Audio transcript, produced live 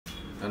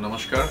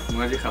নমস্কাৰ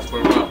মই আজি খাস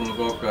কৰিব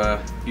আপোনালোকক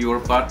পিওৰ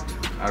পাট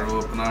আৰু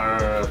আপোনাৰ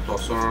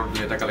টছৰ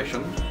দুটা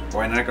কালেকশ্যন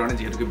কইনাৰ কাৰণে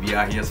যেহেতু বিয়া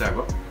আহি আছে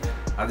আগত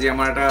আজি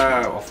আমাৰ এটা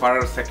অফাৰ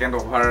সেকেন্ড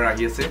অফাৰ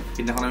আহি আছে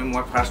কিনাখন আমি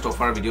মই ফাৰ্স্ট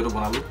অফাৰ ভিডিওটো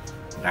বনালো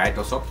ডাই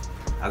টছত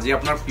আজি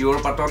আপোনাৰ পিওৰ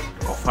পাটত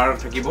অফাৰ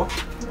থাকিব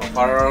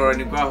অফাৰৰ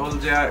এনেকুৱা হ'ল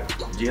যে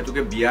যেহেতু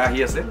বিয়া আহি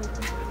আছে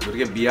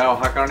গতিকে বিয়া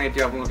অহা কাৰণে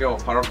এতিয়া আপোনালোকে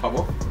অফাৰত পাব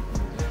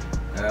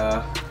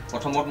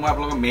প্ৰথমত মই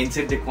আপোনালোকক মেইন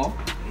সেট দেখুৱাম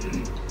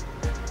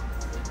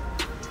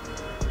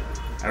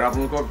আৰু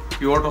আপোনালোকৰ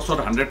পিওৰ টছত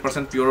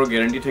 100% পিওৰৰ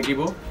গ্যাৰান্টি থাকিব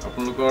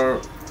আপোনালোকৰ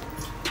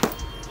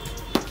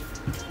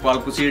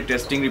কোৱালকুছিৰ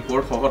টেষ্টিং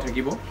ৰিপৰ্ট সহ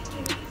থাকিব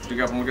ঠিক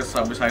আপোনালোকে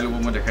চাই ল'ব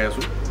মই দেখাই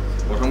আছো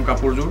প্ৰথম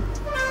কাপোৰযোৰ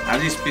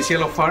আজি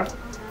স্পেশাল অফাৰ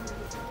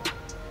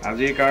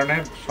আজিৰ কাৰণে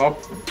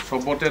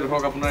সবতে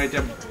ধৰক আপোনাৰ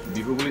এতিয়া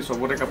বিহু বুলি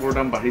সবতে কাপোৰৰ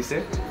দাম বাঢ়িছে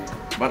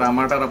বাট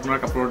আমাৰ তাত আপোনাৰ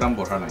কাপোৰৰ দাম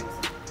বঢ়া নাই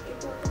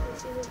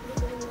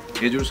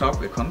এইযোৰ চাওক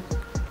এখন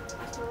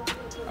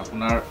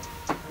আপোনাৰ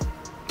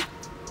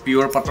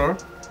পিওৰ পাটৰ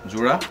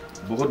জোৰা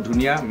বহুত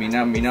ধুনিয়া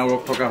মিনা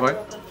ৱৰ্ক থকা হয়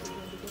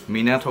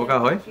মিনা থকা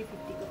হয়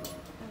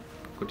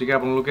গতিকে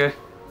আপোনালোকে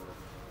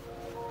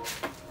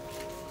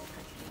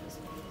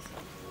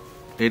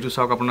এইটো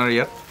চাওক আপোনাৰ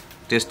ইয়াত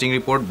টেষ্টিং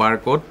ৰিপৰ্ট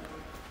বাৰকোড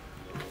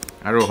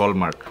আৰু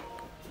হলমাৰ্ক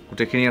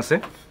গোটেইখিনি আছে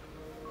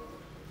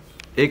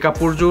এই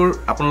কাপোৰযোৰ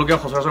আপোনালোকে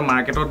সচৰাচৰ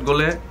মাৰ্কেটত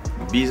গ'লে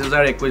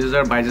 20000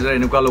 21000 22000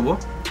 এনেকুৱা ল'ব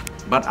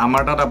বাট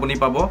আমাৰ তাত আপুনি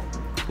পাব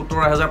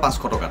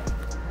 17500 টকাত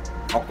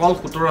অকল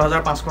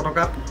 17500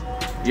 টকাত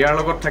ইয়াৰ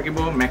লগত থাকিব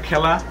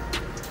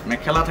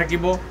মেখেলা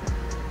থাকিব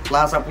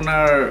প্লাস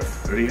আপোনাৰ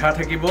ৰিহা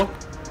থাকিব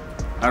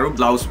আৰু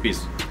ব্লাউজ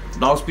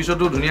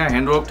পিছতো ধুনিয়া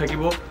হ্যান্ড ওয়াৰ্ক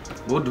থাকিব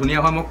বহুত ধুনিয়া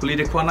হয় মই খুলি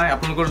দেখুৱা নাই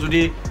আপোনালোকৰ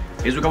যদি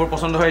এইযোৰ কাপোৰ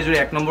পছন্দ হয় এইযোৰ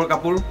 1 নম্বৰ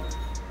কাপোৰ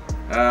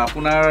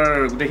আপোনাৰ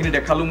গোটেইখিনি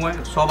দেখালো মই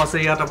সব আছে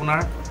ইয়াত আপোনাৰ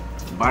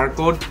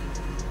বাৰকোড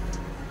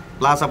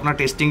প্লাস আপোনাৰ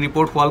টেষ্টিং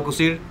ৰিপৰ্ট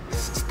কোৱালকুছিৰ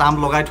ষ্টাম্প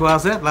লগাই থোৱা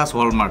আছে প্লাস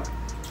হলমাৰ্ক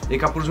এই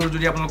কাপোৰযোৰ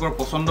যদি আপোনালোকৰ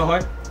পছন্দ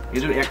হয়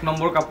এইযোৰ 1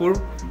 নম্বৰ কাপোৰ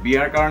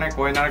বিয়াৰ কাৰণে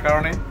কইনাৰ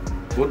কাৰণে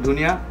বহুত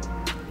ধুনিয়া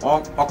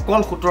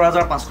অকল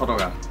 17500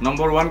 টকা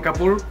নম্বৰ 1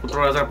 কাপোৰ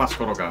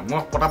 17500 টকা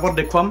মই পটাপট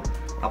দেখুৱাম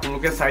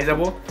আপোনালোকে চাই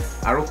যাব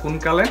আৰু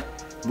সোনকালে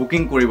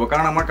বুকিং কৰিব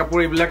কাৰণ আমাৰ কাপোৰ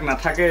এইবিলাক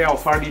নাথাকে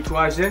অফাৰ দি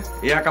থোৱা আছে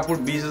এয়া কাপোৰ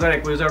 20000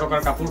 21000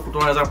 টকাৰ কাপোৰ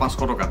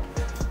 17500 টকা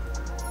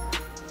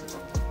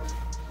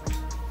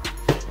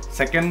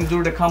সেকেন্ড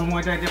জোৰ দেখাম মই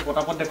এতিয়া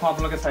পটাপট দেখুৱাম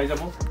আপোনালোকে চাই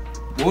যাব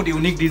বহুত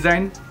ইউনিক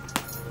ডিজাইন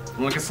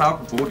আপোনালোকে চাওক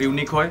বহুত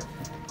ইউনিক হয়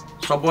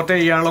সবতে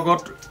ইয়াৰ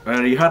লগত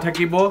ৰিহা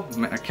থাকিব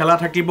মেখেলা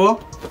থাকিব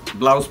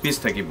ব্লাউজ পিস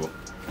থাকিব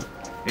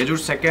এযোৰ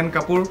সেকেন্ড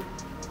কাপোৰ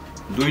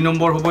 2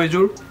 নম্বৰ হ'ব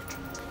এযোৰ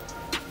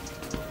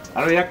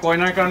আৰু ইয়া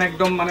কইনাৰ কাৰণে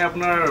একদম মানে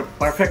আপোনাৰ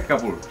পাৰফেক্ট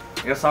কাপোৰ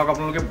এয়া চাওক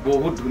আপোনালোকে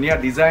বহুত ধুনিয়া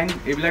ডিজাইন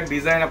এইবিলাক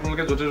ডিজাইন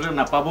আপোনালোকে যতে যতে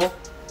নাপাব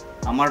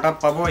আমাৰ তাত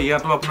পাব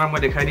ইয়াতো আপোনাৰ মই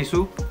দেখাই দিছো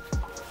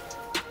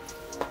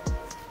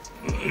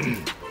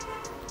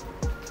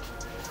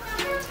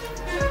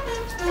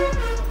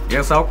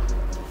এয়া চাওক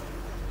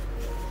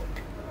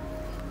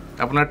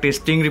আপোনাৰ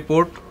testing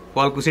report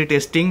কোৱালকুছিৰ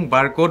testing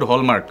barcode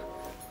hallmark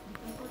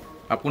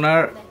আপোনাৰ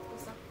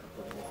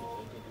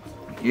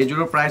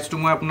এইযোৰৰ প্ৰাইসটো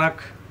মই আপোনাক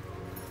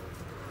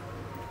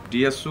দি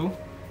আছো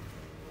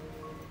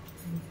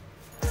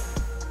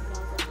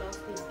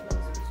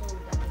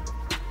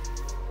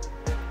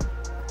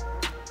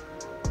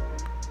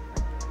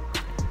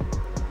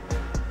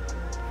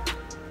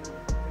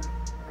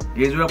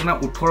এইযোৰ আপোনাৰ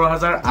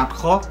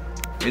 18800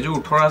 এইযোৰ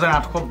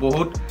 18800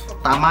 বহুত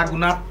তামা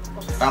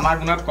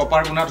গুণাত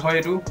কপাৰ গুণাত হয়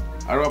এটো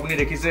আৰু আপুনি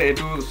দেখিছে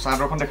এটো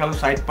চাদৰখন দেখালো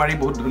সাইড পাৰি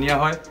বহুত ধুনিয়া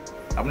হয়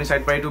আপুনি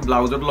সাইড পাৰিটো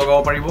ব্লাউজত লগাব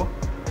পাৰিব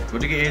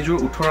গতিকে এইযোৰ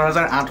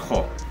 18800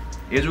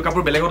 এইযোৰ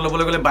কাপোৰ বেলেগত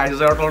ল'বলৈ গ'লে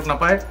 22000 তলত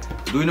নাপায়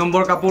 2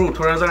 নম্বৰ কাপোৰ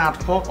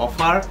 18800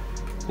 অফাৰ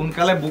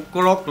সোনকালে বুক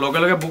কৰক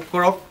লগে বুক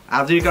কৰক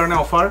আজিৰ কাৰণে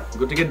অফাৰ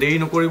গতিকে দেৰি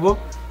নকৰিব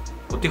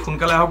অতি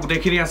সোনকালে আহক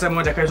গোটেইখিনি আছে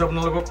মই দেখাইছো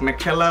আপোনালোকক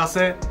মেখেলা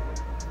আছে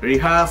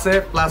ৰিহা আছে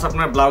প্লাস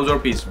আপোনাৰ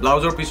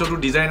ব্লাউজৰ পিছতো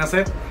ডিজাইন আছে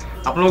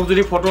আপোনালোক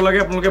যদি ফটো লাগে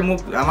আপোনালোকে মোক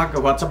আমাক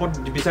হোৱাটছআপত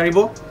বিচাৰিব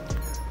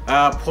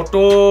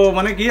ফটো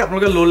মানে কি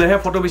আপোনালোকে ললেহে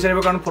ফটো বিচাৰিব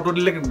কাৰণ ফটো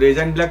দিলে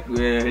ডিজাইন বিলাক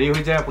হেৰি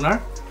হৈ যায়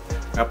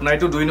আপোনাৰ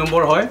এটো 2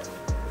 নম্বৰ হয়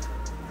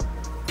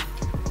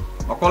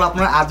অকল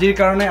আপোনাৰ আজিৰ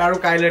কাৰণে আৰু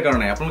কাইলৈৰ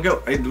কাৰণে আপোনালোকে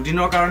এই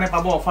দুদিনৰ কাৰণে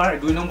পাব অফাৰ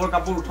 2 নম্বৰ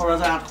কাপোৰ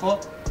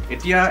 18800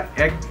 এতিয়া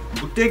এক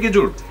গুটেই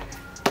কেজোৰ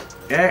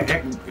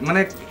এক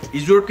মানে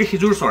ইজোৰকে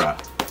হিজোৰ সৰা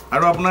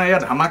আৰু আপোনাৰ ইয়া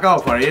ধামাকা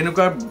অফাৰ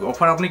এনেকুৱা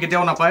অফাৰ আপুনি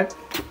কেতিয়াও নাপায়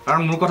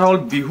কাৰণ মোৰ কথা হ'ল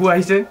বিহু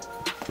আহিছে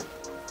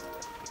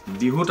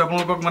বিহুত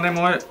আপোনালোকক মানে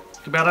মই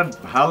কিবা এটা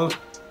ভাল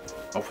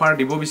অফাৰ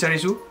দিব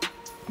বিচাৰিছো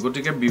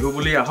গতিকে বিহু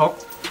বুলি আহক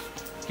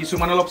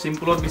কিছুমান অলপ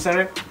সিম্পলত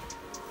বিচাৰে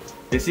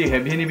বেছি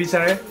হেভি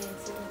নিবিচাৰে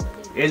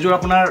এইযোৰ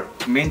আপোনাৰ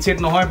মেইন সেট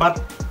নহয় বাট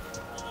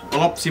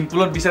অলপ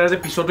সিম্পলত বিচাৰে যে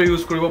পিছতো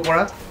ইউজ কৰিব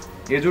পৰা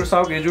এইযোৰ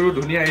চাওক এইযোৰ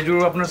ধুনিয়া এইযোৰ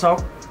আপোনাৰ চাওক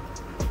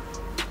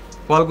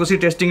কোৱালকুছি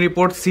টেষ্টিং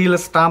ৰিপৰ্ট সিল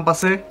ষ্টাম্প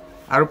আছে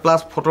আৰু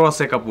প্লাস ফটো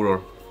আছে কাপোৰৰ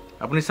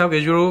আপুনি চাওক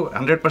এইযোৰ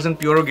 100%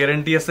 পিওৰৰ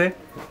গ্যাৰান্টি আছে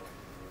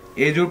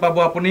এইযোৰ পাব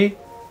আপুনি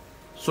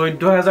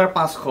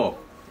 14500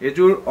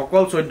 এইযোৰ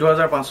অকল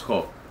 14500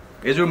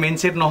 এইযোৰ মেইন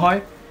সেট নহয়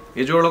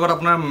এইযোৰ লগত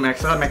আপোনাৰ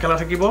মেখেলা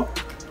থাকিব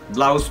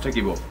ব্লাউজ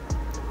থাকিব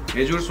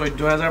এইযোৰ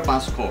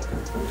 14500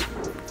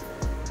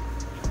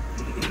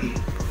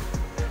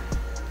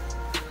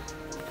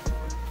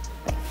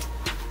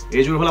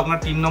 এইযোৰ হল আপোনাৰ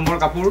 3 নম্বৰ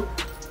কাপোৰ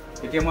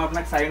এতিয়া মই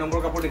আপোনাক 4 নম্বৰ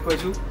কাপোৰ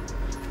দেখুৱাইছো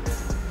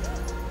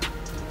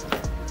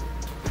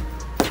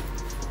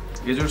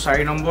এইযোৰ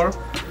 4 নম্বৰ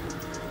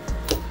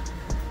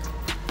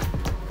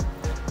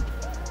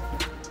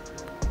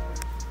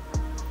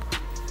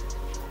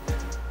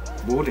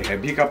বহুত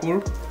হেভি কাপোৰ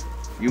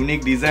ইউনিক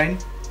ডিজাইন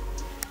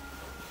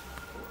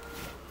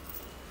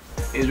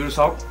এইযোৰ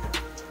চাওক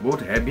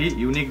বহুত হেভি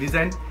ইউনিক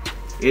ডিজাইন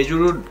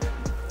এইযোৰ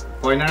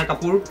কইনাৰ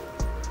কাপোৰ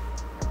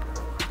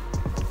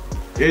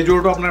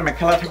এইযোৰটো আপোনাৰ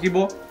মেখেলা থাকিব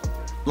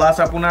প্লাস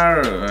আপোনাৰ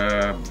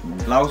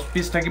ব্লাউজ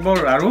পিস থাকিব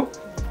আৰু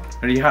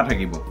ৰিহা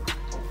থাকিব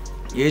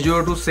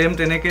এইযোৰটো সেম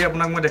তেনেকে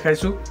আপোনাক মই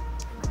দেখাইছো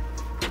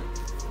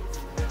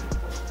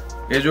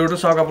এইযোৰটো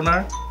চাওক আপোনাৰ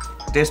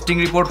টেস্টিং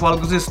ৰিপোৰ্ট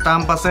ফালকুচি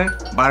ষ্টাম্প আছে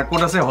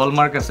বাৰকোড আছে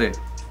হলমাৰ্ক আছে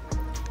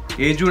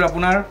এইযোৰ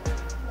আপোনাৰ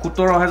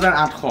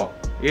 17800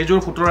 এইযোৰ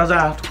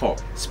 17800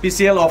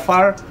 স্পেশাল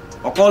অফাৰ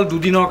অকল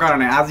দুদিনৰ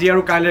কাৰণে আজি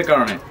আৰু কাইলৈৰ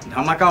কাৰণে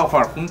ধামাকা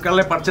অফাৰ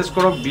সোনকালে পাৰচেজ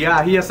কৰক বিয়া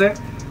আহি আছে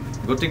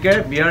গতিকে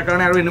বিয়াৰ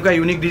কাৰণে আৰু এনেকুৱা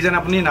ইউনিক ডিজাইন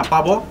আপুনি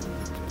নাপাব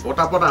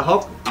পটাপট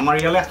আহক আমাৰ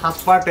ইয়ালে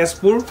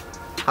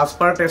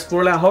সাজপাৰ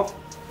তেজপুৰলৈ আহক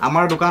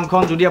আমাৰ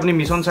দোকানখন যদি আপুনি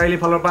মিছন চাৰিআলি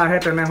ফালৰ পৰা আহে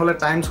তেনেহলে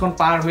টাইমছখন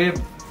পাৰ হৈ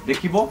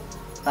দেখিব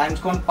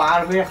টাইমছখন পাৰ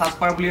হৈ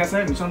সাজপাৰ বুলি আছে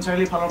মিছন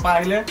চাৰিআলি ফালৰ পৰা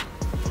আহিলে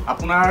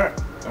আপোনাৰ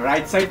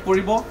ৰাইট সাইড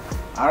পৰিব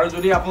আৰু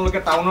যদি আপোনালোকে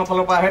টাউনৰ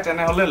ফালৰ পৰা আহে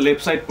তেনেহলে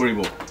লেফট সাইড পৰিব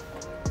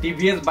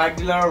টিভিএস বাইক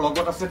ডিলাৰৰ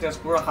লগত আছে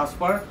তেজপুৰৰ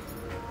সাজপাৰ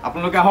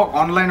আপোনালোকে আহক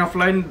অনলাইন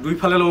অফলাইন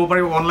দুইফালে ল'ব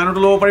পাৰিব অনলাইনতো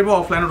ল'ব পাৰিব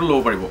অফলাইনতো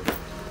ল'ব পাৰিব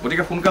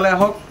গতিকে সোনকালে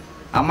আহক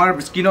আমাৰ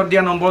স্ক্ৰিনত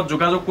দিয়া নম্বৰত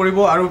যোগাযোগ কৰিব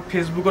আৰু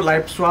ফেচবুকত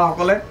লাইভ চোৱা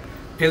সকলে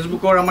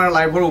ফেচবুকৰ আমাৰ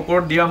লাইভৰ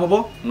ওপৰত দিয়া হ'ব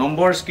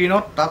নম্বৰ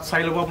স্ক্ৰিনত তাত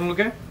চাই ল'ব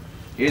আপোনালোকে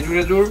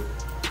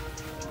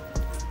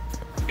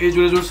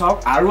এইযোৰ চাওক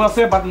আৰু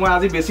আছে বাট মই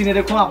আজি বেছি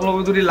নেদেখো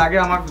আপোনালোকক যদি লাগে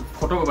আমাক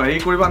ফটো হেৰি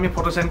কৰিব আমি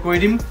ফটো সেন্ড কৰি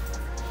দিম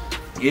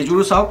এইযোৰ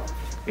চাওক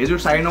এইযোৰ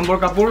 4 নম্বৰ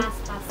কাপোৰ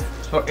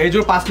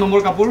এইযোৰ 5 নম্বৰ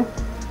কাপোৰ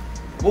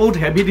বহুত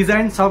হেভি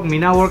ডিজাইন চাওক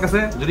মিনা ওয়ার্ক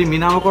আছে যদি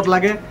মিনা ওয়ার্কত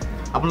লাগে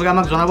আপোনালোকে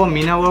আমাক জনাব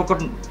মিনা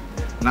ওয়ার্কত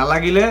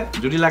নালাগিলে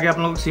যদি লাগে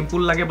আপোনালোক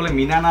সিম্পল লাগে বলে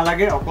মিনা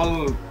নালাগে অকল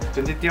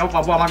তেতিয়াও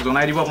পাব আমাক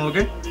জনাই দিব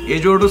আপোনালোকে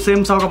এইযোৰটো সেম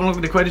চাওক আপোনালোক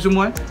দেখুৱাই দিছো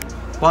মই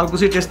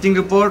ফালকুচি টেস্টিং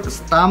ৰিপোৰ্ট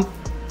ষ্টাম্প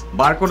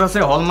বাৰকোড আছে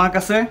হলমাৰ্ক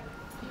আছে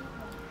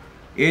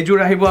এইযোৰ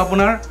আহিব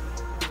আপোনাৰ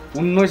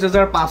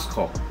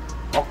 19500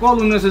 অকল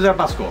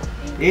 19500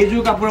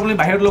 এইযোৰ কাপোৰ আপুনি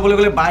বাহিৰত ল'বলৈ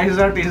গ'লে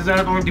 22000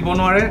 23000 টকা দিব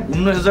নোৱাৰে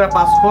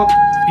 19500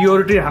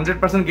 পিউৰিটিৰ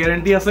 100%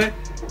 গ্যাৰান্টি আছে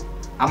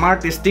আমাৰ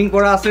টেস্টিং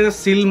কৰা আছে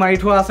সিল মাৰি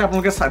থোৱা আছে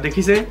আপোনালোকে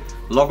দেখিছে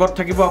লগত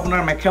থাকিব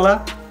আপোনাৰ মেখেলা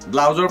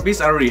ব্লাউজৰ পিস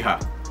আৰু ৰিহা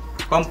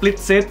কমপ্লিট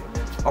সেট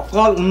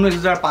অকল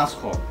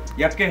 19500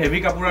 ইয়াতকে হেভি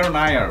কাপোৰ আৰু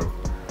নাই আৰু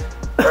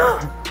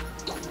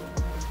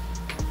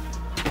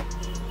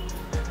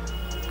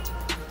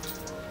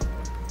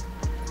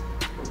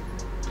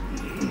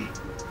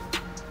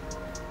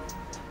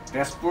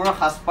তেজপুৰৰ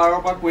সাজপাৰৰ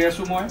পৰা কৈ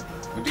আছো মই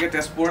গতিকে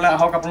তেজপুৰলৈ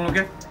আহক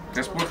আপোনালোকে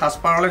তেজপুৰ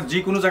সাজপাৰলৈ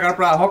যিকোনো জায়গাৰ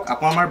পৰা আহক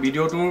আপোনাৰ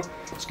ভিডিঅ'টোৰ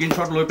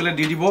স্ক্ৰিনশ্বট লৈ পেলাই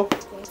দি দিব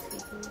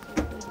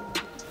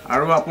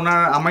আৰু আপোনাৰ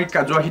আমি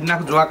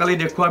যোৱাকালি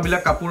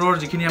দেখুৱাবিলাক কাপোৰৰ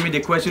যিখিনি আমি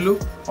দেখুৱাইছিলো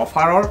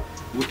অফাৰৰ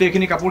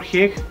গোটেইখিনি কাপোৰ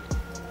শেষ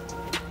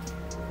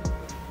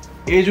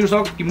এইযোৰ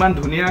চাওক কিমান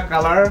ধুনীয়া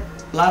কালাৰ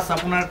প্লাস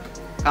আপোনাৰ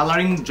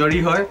কালাৰিং জৰি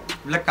হয়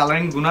এইবিলাক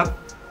কালাৰিং গুণাত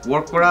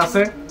ওয়াৰ্ক কৰা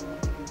আছে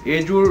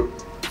এইযোৰ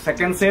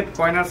সেকেন্ড সেট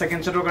কইনাৰ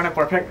সেকেন্ড সেটৰ কাৰণে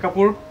পাৰফেক্ট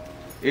কাপোৰ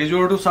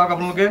এইযোৰটো চাওক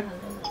আপোনালোকে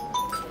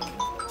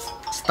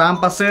ষ্টাম্প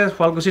আছে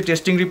ফালকুচি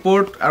টেস্টিং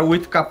ৰিপোৰ্ট আৰু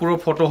উইথ কাপোৰৰ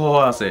ফটো সহ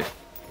আছে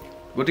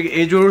গতিকে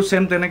এইযোৰ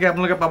সেম তেনেকে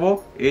আপোনালোকে পাব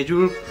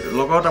এইযোৰ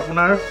লগত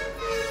আপোনাৰ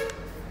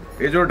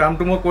এইযোৰ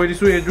দামটো মই কৈ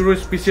দিছো এইযোৰ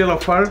স্পেশাল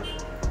অফাৰ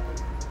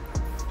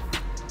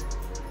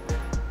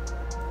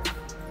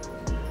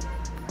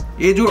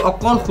এইযোৰ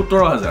অকল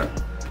 17000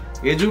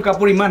 এইযোৰ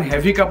কাপোৰ ইমান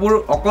হেভি কাপোৰ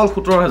অকল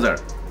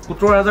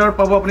 17000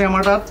 পাব আপুনি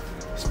আমাৰ তাত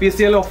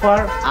স্পেশাল অফাৰ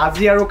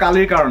আজি আৰু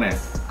কালিৰ কাৰণে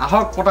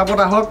আহক পটাপট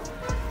আহক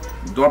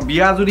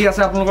বিয়া যদি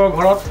আছে আপোনালোকৰ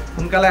ঘৰত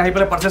সোনকালে আহি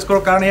পেলাই পাৰচেজ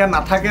কৰক কাৰণ ইয়া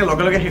নাথাকে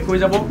লগে লগে শেষ হৈ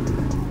যাব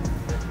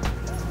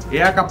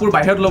এয়া কাপোৰ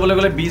বাহিৰত ল'বলৈ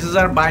গ'লে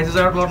 20000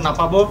 22000 তলত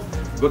নাপাব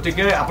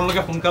গতিকে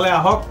আপোনালোকে সোনকালে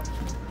আহক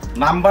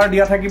নাম্বাৰ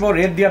দিয়া থাকিব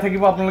ৰেট দিয়া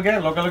থাকিব আপোনালোকে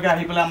লগে লগে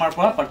আহি পেলাই আমাৰ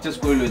পৰা পাৰচেজ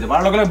কৰি লৈ যাব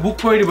আৰু লগে লগে বুক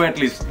কৰি দিব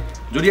এটলিষ্ট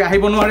যদি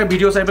আহিব নোৱাৰে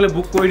ভিডিঅ' চাই পেলাই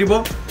বুক কৰি দিব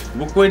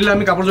বুক কৰি দিলে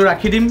আমি কাপোৰযোৰ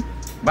ৰাখি দিম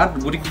বাট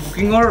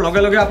বুকিঙৰ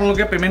লগে লগে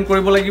আপোনালোকে পেমেন্ট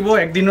কৰিব লাগিব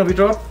একদিনৰ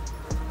ভিতৰত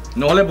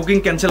নহলে বুকিং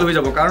কেনসেল হৈ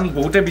যাব কাৰণ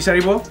বহুতে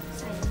বিচাৰিব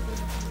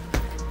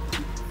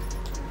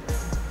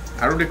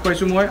আৰু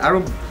দেখুৱাইছো মই আৰু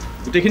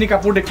গোটেইখিনি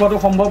কাপোৰ দেখুৱাটো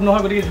সম্ভৱ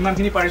নহয় গতিকে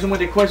যিমানখিনি পাৰিছো মই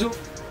দেখুৱাইছো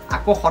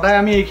আকৌ সদায়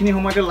আমি এইখিনি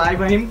সময়তে লাইভ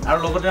আহিম আৰু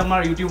লগতে আমাৰ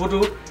ইউটিউবতো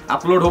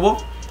আপলোড হ'ব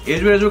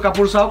এইযোৰ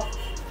কাপোৰ চাওক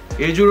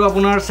এইযোৰ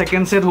আপোনাৰ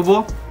সেকেন্ড সেট হ'ব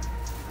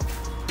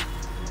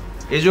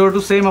এইযোৰটো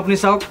সেম আপুনি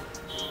চাওক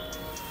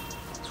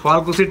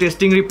ফালকুচি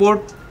টেস্টিং ৰিপোৰ্ট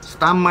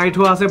ষ্টাম্প মাৰি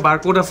থোৱা আছে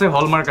বাৰকোড আছে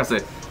হলমাৰ্ক আছে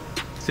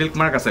সিল্ক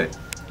মাৰ্ক আছে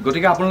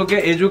গতিকে আপোনালোকে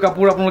এইযোৰ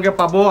কাপোৰ আপোনালোকে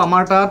পাব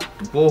আমাৰ তাত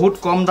বহুত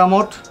কম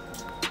দামত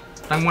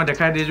তাক মই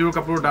দেখাই এইযোৰ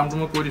কাপোৰৰ দামটো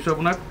মই কৈ দিছো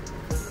আপোনাক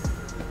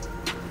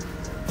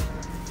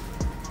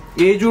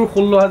এইযোৰ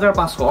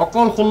 16500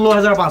 অকল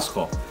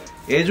 16500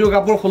 এইযোৰ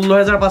কাপোৰ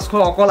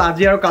 16500 অকল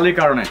আজি আৰু কালিৰ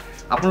কাৰণে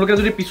আপোনালোকে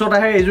যদি পিছত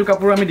আহে এইযোৰ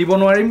কাপোৰ আমি দিব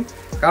নোৱাৰিম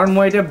কাৰণ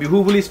মই এটা বিহু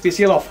বুলি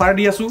স্পেশাল অফাৰ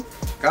দি আছো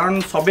কাৰণ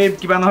সবে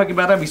কিবা নহয়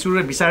কিবা এটা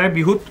বিচাৰে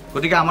বিহুত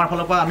গতিকে আমাৰ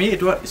ফালৰ পৰা আমি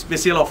এটো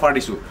স্পেশাল অফাৰ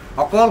দিছো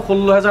অকল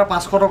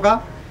 16500 টকা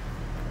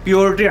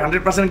পিউৰিটি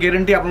 100%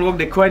 গ্যাৰান্টি আপোনালোকক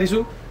দেখুৱাই দিছো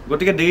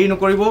গতিকে দেৰি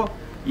নকৰিব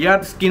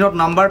ইয়াত স্ক্ৰিনত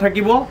নাম্বাৰ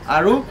থাকিব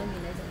আৰু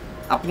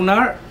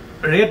আপোনাৰ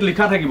ৰেট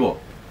লিখা থাকিব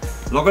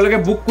লগে লগে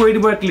বুক কৰি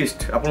দিব এট লিষ্ট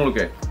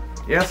আপোনালোকে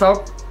এয়া চাওক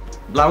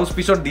ব্লাউজ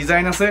পিছত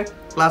ডিজাইন আছে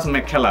প্লাস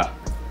মেখেলা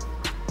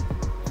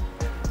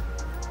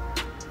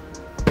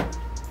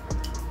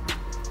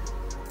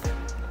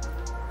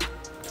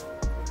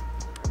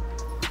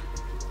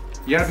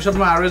ইয়াৰ পিছত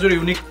মই আৰু এজোৰ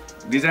ইউনিক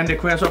ডিজাইন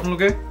দেখুৱাই আছো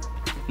আপোনালোকে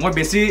মই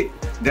বেছি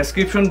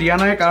ডেসক্ৰিপচন দিয়া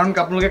নাই কাৰণ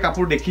আপোনালোকে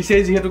কাপোৰ দেখিছে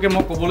যেহেতুকে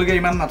মই ক'বলগীয়া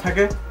ইমান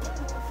নাথাকে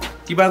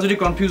কিবা যদি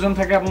কনফিউজন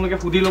থাকে আপোনালোকে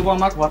সুধি ল'ব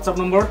আমাক WhatsApp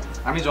নম্বৰ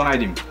আমি জনাই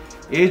দিম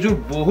এইযোৰ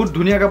বহুত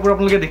ধুনীয়া কাপোৰ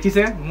আপোনালোকে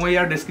দেখিছে মই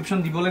ইয়াৰ ডেসক্ৰিপচন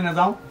দিবলৈ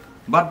নাযাওঁ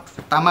বাট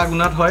তামা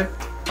গুণাত হয়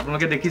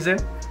আপোনালোকে দেখিছে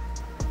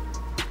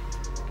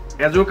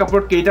এযোৰ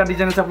কাপোৰত কেইটা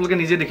ডিজাইন আছে আপোনালোকে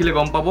নিজে দেখিলে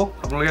গম পাব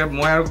আপোনালোকে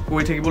মই আৰু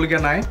কৈ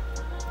থাকিবলগীয়া নাই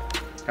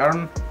কাৰণ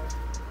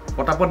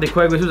পটাপট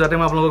দেখুৱাই গৈছো যাতে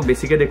মই আপোনালোকক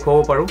বেছিকে দেখুৱাব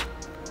পাৰো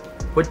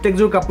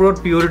প্ৰত্যেকযোৰ কাপোৰত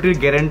পিউৰিটিৰ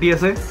গ্যাৰান্টি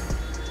আছে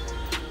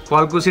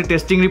কোৱালিটিৰ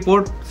টেষ্টিং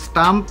ৰিপৰ্ট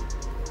ষ্টাম্প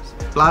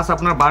প্লাস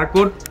আপোনাৰ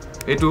বাৰকোড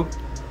এটো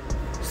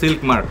সিল্ক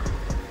মাৰ্ক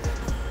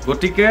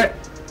গতিকে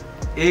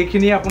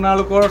এইখিনি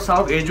আপোনালোকৰ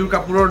চাওক এইযোৰ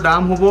কাপোৰৰ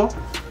দাম হ'ব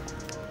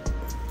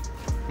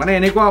মানে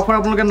এনেকুৱা অফাৰ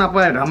আপোনালোকে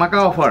নাপায় ধামাকা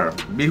অফাৰ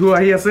বিহু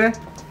আহি আছে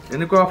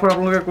এনেকুৱা অফাৰ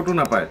আপোনালোকে কতো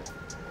নাপায়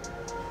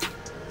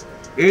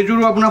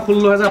এইযোৰো আপোনাৰ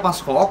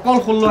 16500 অকল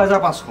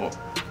 16500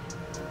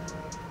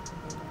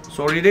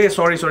 সৰি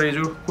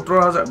এইযোৰ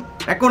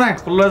 17000 একো নাই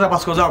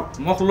 16500 যাওক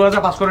মই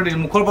 16500 দিম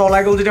মুখৰ পৰা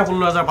ওলাই গ'ল যেতিয়া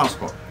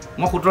 16500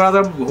 মই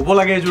 17000 হ'ব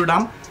লাগে এইযোৰ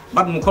দাম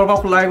বাট মুখৰ পৰা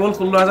ওলাই গ'ল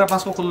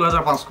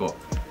 16500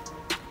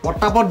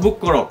 পটাপট বুক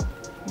কৰক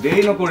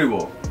দেৰি নকৰিব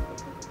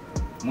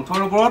মুঠৰ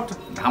ওপৰত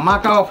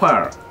ধামাকা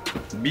অফাৰ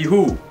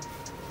বিহু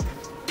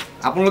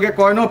আপোনালোকে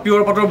কয় ন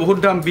পিওৰ পাটৰ বহুত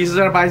দাম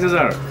 20000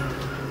 22000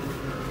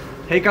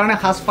 সেই কাৰণে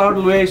খাস পাৰত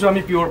লৈ আহিছো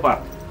আমি পিওৰ পাট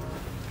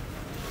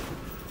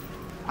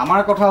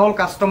আমাৰ কথা হল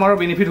কাস্টমাৰৰ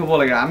বেনিফিট হ'ব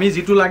লাগে আমি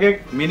যেটো লাগে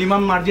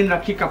মিনিমাম মাৰ্জিন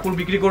ৰাখি কাপোৰ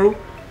বিক্ৰী কৰো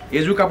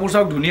এজু কাপোৰ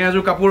চাওক ধুনীয়া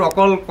এজু কাপোৰ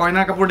অকল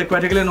কয়না কাপোৰ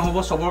দেখুৱাই থাকিলে নহব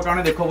সবৰ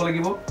কাৰণে দেখুৱাব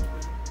লাগিব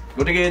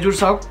গতিকে এজুৰ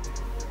চাওক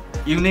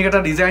ইউনিক এটা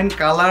ডিজাইন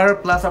কালাৰ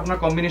প্লাস আপোনাৰ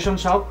কম্বিনেশন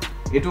চাওক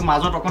এটো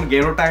মাজত অকন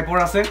গেৰো টাইপৰ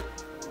আছে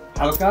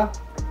হালকা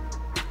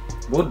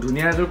বহুত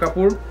ধুনীয়া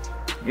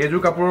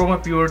এজুৰ কাপোৰৰ মই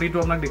পিউৰিটিটো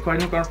আপোনাক দেখুৱাই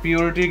দিম কাৰণ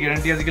পিউৰিটিৰ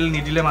গ্যাৰান্টি আজিকালি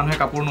নিদিলে মানুহে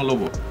কাপোৰ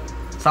নলব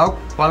চাওক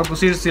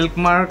ফালকুছিৰ silk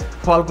mark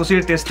ফালকুছিৰ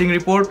testing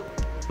report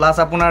plus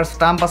আপোনাৰ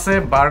ষ্টাম্প আছে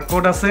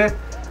বাৰকোড আছে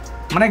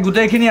মানে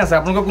গুটেইখিনি আছে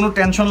আপোনালোকৰ কোনো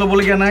টেনচন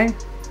লবলগীয়া নাই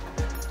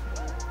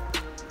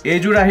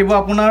এইযোৰ আহিব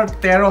আপোনাৰ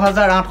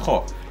 13800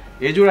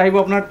 এইযোৰ আহিব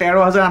আপোনাৰ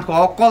 13800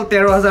 অকল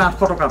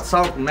 13800 টকা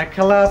চাওক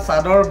মেখেলা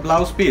চাদৰ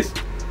ব্লাউজ পিস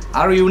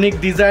আৰু ইউনিক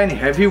ডিজাইন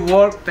হেভি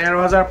ওয়াৰ্ক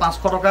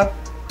 13500 টকা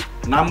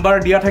নাম্বাৰ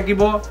দিয়া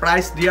থাকিব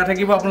প্ৰাইস দিয়া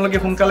থাকিব আপোনালোকে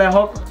সোনকালে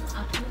আহক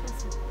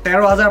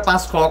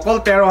 13500 অকল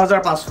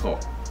 13500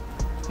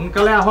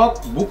 সোনকালে আহক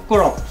বুক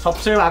কৰক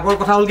সবচে আগৰ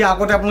কথা হল কি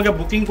আগতে আপোনালোকে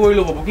বুকিং কৰি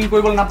লব বুকিং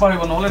কৰিবলৈ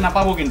নাপাৰিব নহলে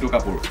নাপাব কিন্তু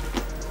কাপোৰ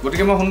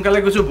গতিকে মই সোনকালে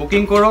কৈছো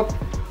বুকিং কৰক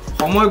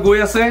সময় গৈ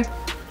আছে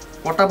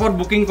পটাপট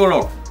বুকিং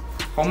কৰক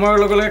সময়ৰ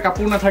লগে লগে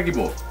কাপোৰ নাথাকিব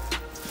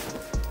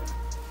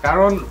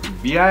কাৰণ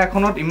বিয়া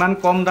এখনত ইমান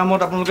কম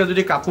দামত আপোনালোকে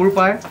যদি কাপোৰ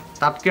পায়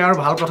তাতকে আৰু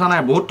ভাল কথা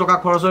নাই বহুত টকা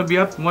খৰচ হয়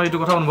বিয়াত মই এইটো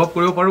কথা অনুভৱ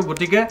কৰিব পাৰো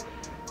গতিকে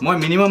মই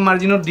মিনিমাম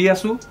মাৰ্জিনত দি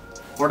আছো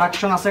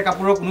প্ৰডাকশন আছে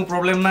কাপোৰৰ কোনো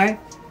প্ৰবলেম নাই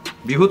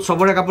বিহুত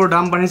সবৰে কাপোৰ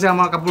দাম বাঢ়িছে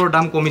আমাৰ কাপোৰৰ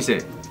দাম কমিছে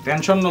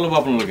টেনচন নলব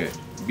আপোনালোকে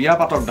বিয়া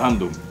পাটৰ দাম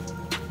দুম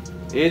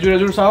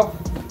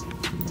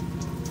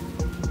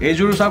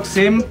এইযোৰ চাওক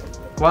সেম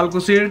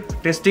কোৱালিটিৰ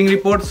testing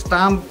report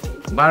stamp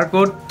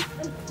barcode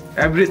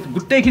every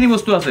গুটেইখিনি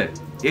বস্তু আছে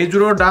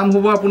এইযোৰৰ দাম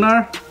হ'ব আপোনাৰ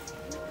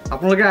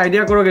আপোনালোকে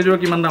আইডিয়া কৰক এইযোৰ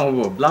কিমান দাম হ'ব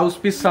ব্লাউজ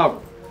পিস চাওক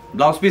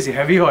ব্লাউজ পিস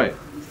হেভি হয়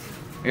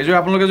এইযোৰ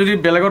আপোনালোকে যদি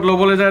বেলেগত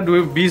লবলৈ যায়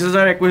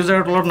 20000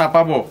 21000 তলত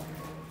নাপাব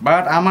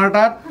বাট আমাৰ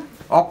তাত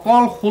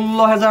অকল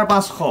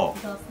 16500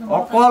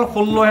 অকল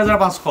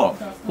 16500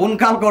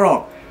 সোনকাল কৰক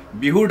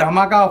বিহুৰ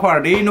ধামাকা অফাৰ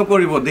দেৰি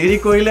নকৰিব দেৰি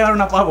কৰিলে আৰু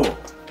নাপাব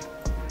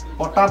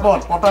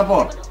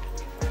পটাপট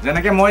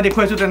যেনেকে মই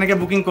দেখুৱাইছো তেনেকে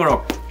বুকিং কৰক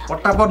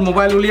পটাপট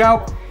মোবাইল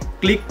উলিয়াওক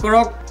ক্লিক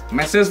কৰক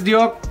মেছেজ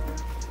দিয়ক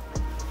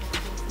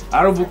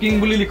আৰু বুকিং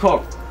বুলি লিখক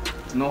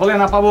নহলে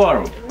নাপাব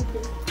আৰু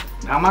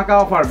ধামাকা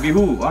অফাৰ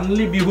বিহু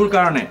অনলি বিহুৰ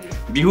কাৰণে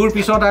বিহুৰ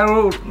পিছত আৰু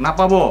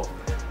নাপাব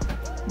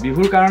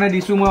বিহুৰ কাৰণে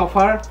দিছো মই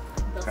অফাৰ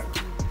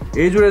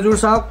এইযোৰ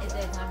চাওক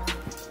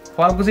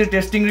ফালকুছিৰ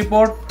টেষ্টিং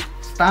ৰিপৰ্ট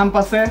ষ্টাম্প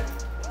আছে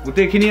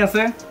গুটেইখিনি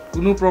আছে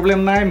কোনো প্ৰবলেম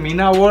নাই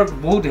মিনা ওয়াৰ্ক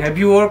বহুত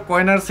হেভি ওয়াৰ্ক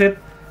কয়নাৰ সেট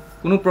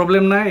কোনো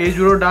প্ৰবলেম নাই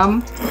এইযোৰৰ দাম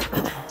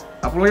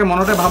আপোনালোকে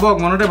মনতে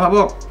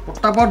ভাবক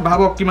পটাপট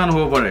ভাবক কিমান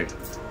হ'ব পাৰে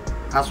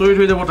আচৰিত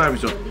হৈ যাব তাৰ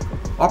পিছত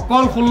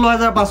অকল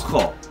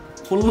 16500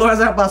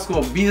 20000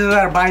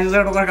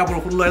 22000 টকাৰ কাপোৰ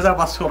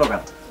 16500 টকা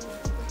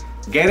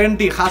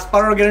গ্যাৰান্টি খাস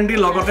পাৰৰ গ্যাৰান্টি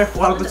লগতে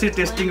ফালকুছিৰ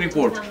টেষ্টিং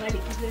ৰিপৰ্ট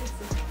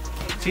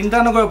চিন্তা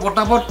নকৰিব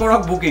পটাপট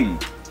কৰক বুকিং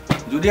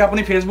যদি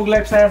আপুনি ফেসবুক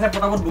লাইভ চাই আছে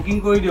পটাপট বুকিং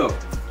কৰি দিয়ক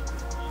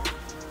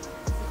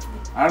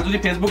আৰু যদি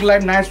ফেসবুক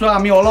লাইভ নাই চোৱা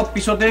আমি অলপ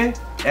পিছতে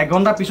 1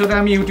 ঘণ্টা পিছতে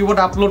আমি ইউটিউবত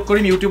আপলোড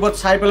কৰিম ইউটিউবত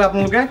চাই পেলাই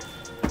আপোনালোকে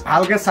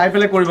ভালকে চাই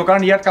পেলাই কৰিব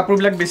কাৰণ ইয়াত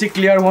কাপোৰবিলাক বেছি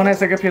ক্লিয়াৰ হোৱা নাই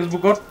চাগে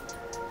ফেসবুকত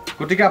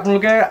গতিকে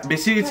আপোনালোকে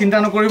বেছি চিন্তা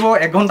নকৰিব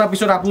 1 ঘণ্টা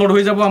পিছত আপলোড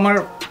হৈ যাব আমাৰ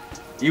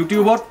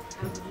ইউটিউবত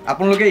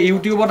আপোনালোকে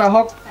ইউটিউবত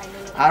আহক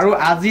আৰু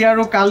আজি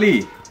আৰু কালি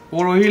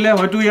পৰহিলে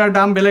হয়তো ইয়াৰ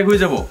দাম বেলেগ হৈ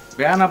যাব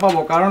বেয়া নাপাব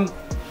কাৰণ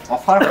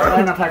অফাৰ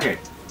সদায় নাথাকে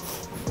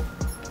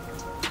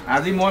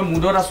আজি মই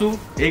মুডত আছো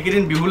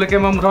এইকেদিন বিহুলৈকে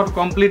মই মুডত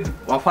কমপ্লিট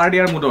অফাৰ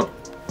দিয়াৰ মুডত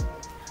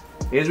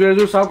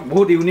এজুৰ চাওক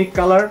বহুত ইউনিক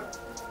কালাৰ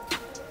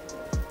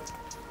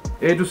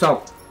এইটো চাওক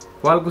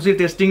শুৱালকুছিৰ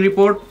টেষ্টিং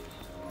ৰিপৰ্ট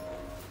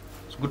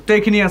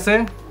গুটেইখিনি আছে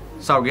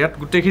চাওক ইয়াত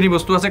গুটেইখিনি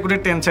বস্তু আছে কোতে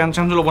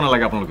টেনচন ল'ব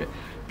নালাগে আপোনালোকে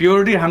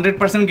পিউৰিটি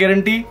 100%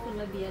 গ্যাৰান্টি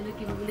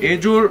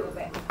এজুৰ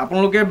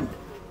আপোনালোকে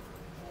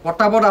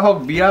পটাপট আহক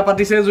বিয়া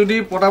পাতিছে যদি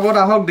পটাপট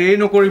আহক দেৰি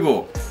নকৰিব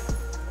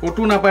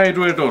কটো নাপায়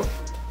এইটো ৰেটত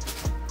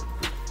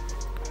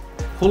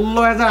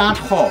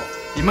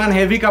 16800 ইমান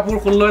হেভি কাপোৰ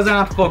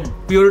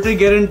 16800 পিউৰিটি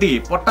গ্যাৰান্টি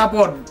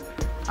পটাপট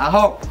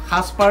আহক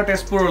সাজপাৰ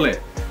তেজপুৰলৈ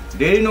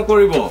দেৰি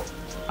নকৰিব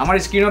আমাৰ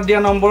স্ক্ৰিনত দিয়া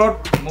নম্বৰত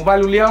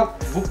মোবাইল উলিয়াওক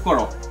বুক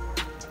কৰক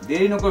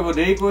দেৰি নকৰিব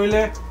দেৰি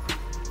কৰিলে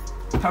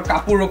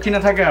কাপোৰ ৰখি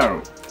নাথাকে আৰু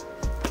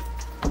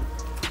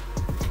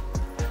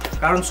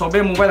কাৰণ সবে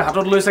মোবাইল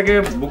হাতত লৈ সকে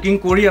বুকিং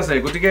কৰি আছে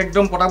গতিকে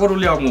একদম পটাপট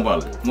উলিয়াওক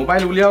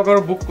মোবাইল উলিয়াওক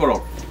আৰু বুক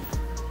কৰক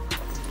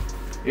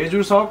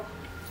এজুৰ সব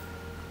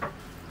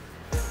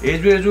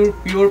এজুৰ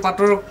পিওৰ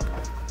পাটৰ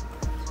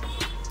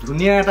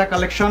ধুনিয়া এটা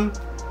কালেকশন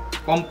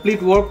কমপ্লিট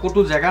ওয়াৰ্ক কতো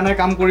জায়গা নাই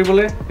কাম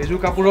কৰিবলৈ এজুৰ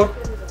কাপোৰত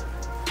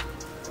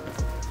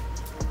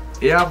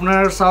এয়া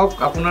আপোনাৰ চাওক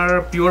আপোনাৰ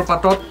পিওৰ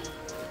পাটত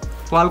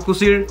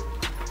শুৱালকুছিৰ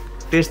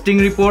টেষ্টিং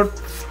ৰিপৰ্ট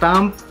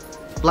স্টাম্প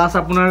প্লাস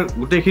আপোনাৰ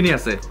গুটেইখিনি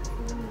আছে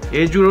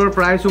এজুৰৰ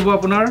প্ৰাইস হ'ব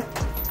আপোনাৰ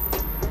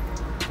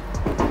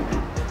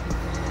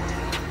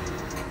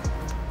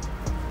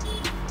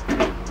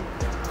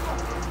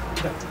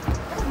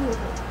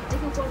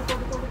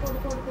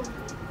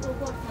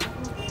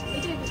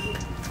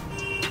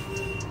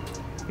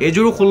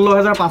এজুৰ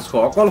 16500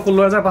 অকল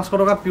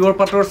 16500 টকা পিওৰ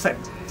পাটৰ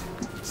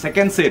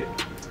সেকেন্ড সেট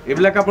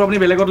এইবিলাক কাপোৰ আপুনি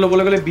বেলেগত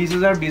ল'বলৈ গ'লে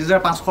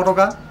 20500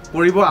 টকা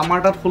পৰিব আমাৰ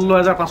তাত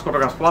 16500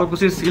 টকা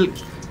শুৱালকুছিৰ সিল্ক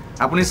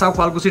আপুনি চাওক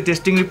শুৱালকুছিৰ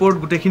টেষ্টিং ৰিপৰ্ট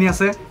গুটেইখিনি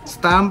আছে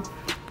স্টাম্প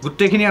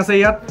গুটেইখিনি আছে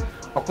ইয়াত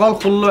অকল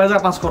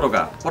 16500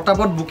 টকা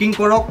পটাপট বুকিং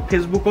কৰক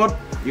ফেসবুকত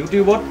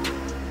ইউটিউবত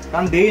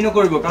কাৰণ দেৰি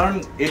নকৰিব কাৰণ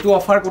এইটো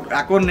অফাৰ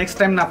আকৌ নেক্সট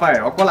টাইম নাপায়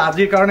অকল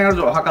আজিৰ কাৰণে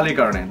আৰু অহাকালিৰ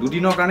কাৰণে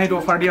দুদিনৰ কাৰণে এইটো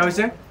অফাৰ দিয়া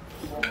হৈছে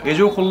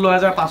এজুৰ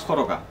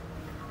 16500 টকা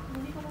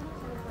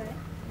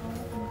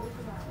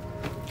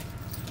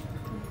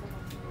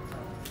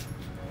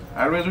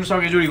আৰু এজুৰ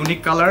চাওক এজুৰ ইউনিক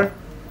কালাৰ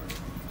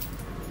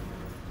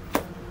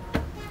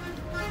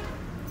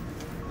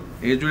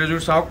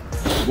এজুৰ চাওক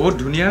বহুত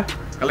ধুনিয়া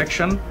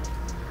কালেকশন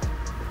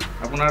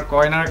আপোনাৰ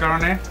কয়নাৰ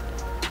কাৰণে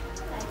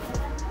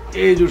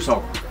এজুৰ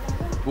চাওক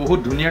বহুত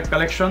ধুনিয়া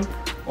collection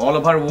all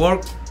over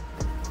work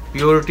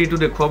purity two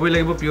দেখুৱাবই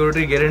লাগিব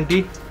পিউৰিটি গ্যাৰান্টি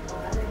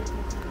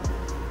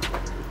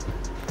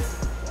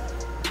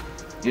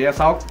এয়া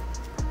চাওক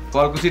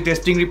শুৱালকুছি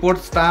টেষ্টিং ৰিপৰ্ট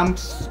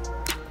স্টাম্পস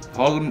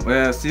হল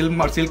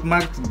সিল্ক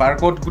মাৰ্ক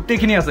বাৰকোড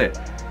গুটেইখিনি আছে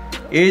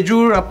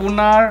এজুৰ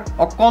আপোনাৰ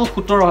অকল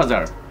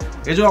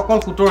 17000 এজুৰ অকল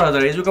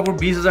 17000 এজুৰ কাপোৰ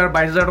 20000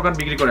 22000 টকাত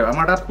বিক্ৰী কৰে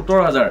আমাৰ তাত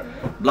 17000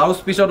 ব্লাউজ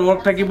পিছত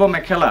ওয়াৰ্ক থাকিব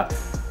মেখেলা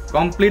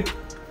কমপ্লিট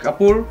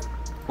কাপোৰ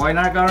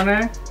কয়নাৰ কাৰণে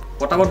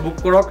পটাপট বুক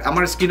কৰক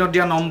আমাৰ স্ক্ৰিনত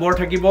দিয়া নম্বৰ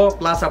থাকিব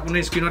প্লাস আপুনি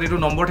স্ক্ৰিনত এটো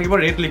নম্বৰ থাকিব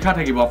ৰেট লিখা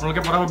থাকিব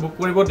আপোনালোকে পটাপট বুক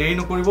কৰিব দেৰি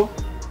নকৰিব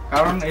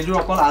কাৰণ এজুৰ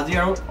অকল আজি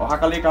আৰু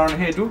অহাকালিৰ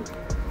কাৰণেহে এটো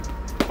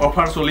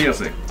অফাৰ চলি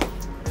আছে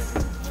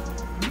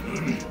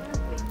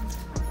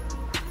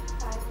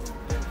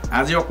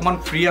আজি অকমান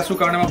ফ্ৰী আছো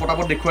কাৰণে মই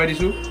পটাপট দেখুৱাই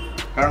দিছো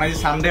কাৰণ আজি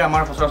সানডে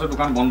আমাৰ সচৰাচৰ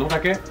দোকান বন্ধ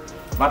থাকে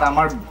বাট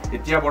আমাৰ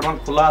এতিয়া বৰ্তমান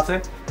খোলা আছে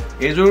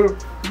এজুৰ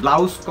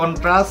ব্লাউজ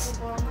কন্ট্ৰাস্ট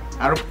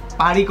আৰু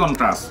পাৰি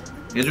কন্ট্ৰাস্ট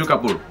এজুৰ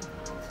কাপোৰ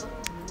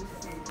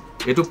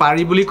এটো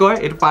পাৰি বুলি কয়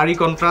এটো পাৰি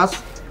কন্ট্ৰাস্ট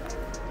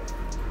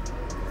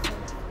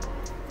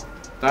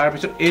তাৰ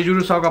পিছত এজুৰ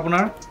চাওক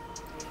আপোনাৰ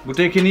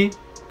গুটেইখিনি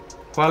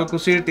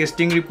শুৱালকুছিৰ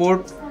টেষ্টিং ৰিপৰ্ট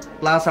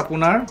প্লাস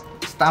আপোনাৰ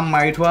স্টাম্প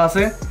মাৰি থোৱা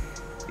আছে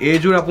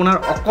এজুৰ আপোনাৰ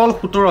অকল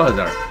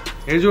 17000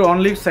 এজুৰ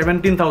অনলি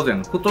 17000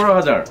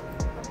 17000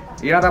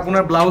 ইয়াত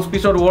আপোনাৰ ব্লাউজ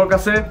পিছত ওয়াৰ্ক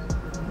আছে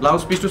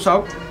ব্লাউজ পিছটো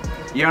চাওক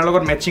ইয়াৰ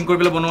লগত ম্যাচিং কৰি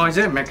পেলাই বনোৱা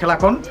হৈছে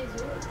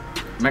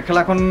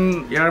মেখেলাখন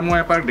ইয়াৰ মই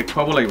এপাৰ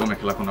দেখুৱাব লাগিব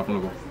মেখেলাখন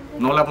আপোনালোকক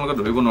নহলে আপোনালোকে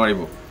ধৰিব নোৱাৰিব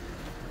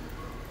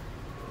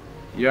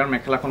ইয়াৰ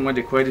মেখেলাখন মই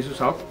দেখুৱাই দিছো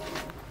চাওক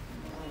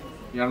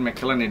ইয়াৰ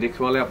মেখেলা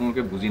নেদেখুৱালে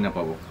আপোনালোকে বুজি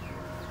নাপাব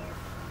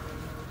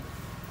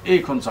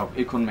এইখন চাওক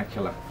এইখন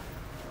মেখেলা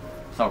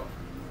চাওক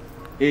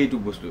এইটো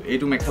বস্তু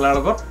এইটো মেখেলাৰ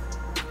লগত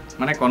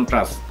মানে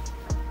কন্ট্ৰাস্ট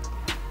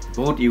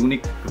বহুত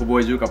ইউনিক হ'ব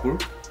এজুৰ কাপোৰ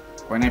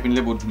কয়নাই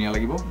পিনলে বহুত ধুনিয়া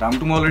লাগিব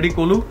দামটো মই অলৰেডি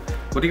ক'লো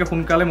গতিকে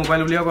সোনকালে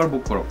মোবাইল উলিয়াওক আৰু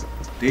বুক কৰক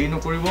দেৰি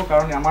নকৰিব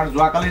কাৰণ আমাৰ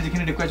যোৱাকালি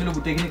যিখিনি দেখুৱাইছিলো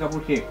গুটেইখিনি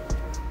কাপোৰ শেষ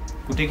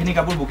গুটেইখিনি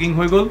কাপোৰ বুকিং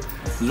হৈ গ'ল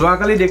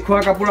যোৱাকালি দেখুৱা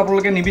কাপোৰ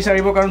আপোনালোকে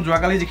নিবিচাৰিব কাৰণ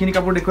যোৱাকালি যিখিনি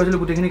কাপোৰ দেখুৱাইছিলো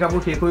গুটেইখিনি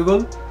কাপোৰ শেষ হৈ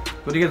গ'ল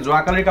গতিকে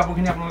যোৱাকালিৰ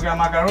কাপোৰখিনি আপোনালোকে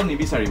আমাক আৰু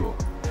নিবিচাৰিব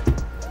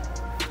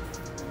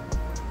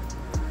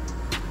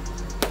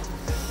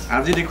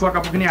আজি দেখুৱা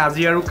কাপোৰখিনি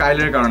আজি আৰু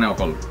কাইলৈৰ কাৰণে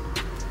অকল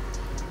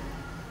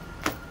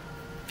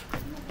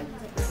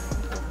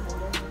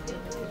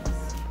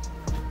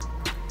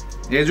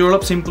এইযোৰ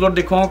অলপ সিম্পলত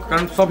দেখুৱাও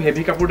কাৰণ সব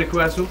হেভি কাপোৰ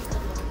দেখুৱাই আছো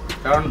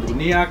কাৰণ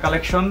ধুনীয়া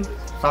কালেকশ্যন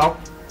চাওক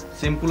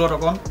সিম্পলত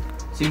অকণ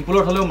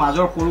সিম্পলত হলেও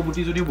মাজৰ সৰু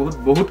গুটি যদি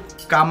বহুত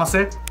কাম আছে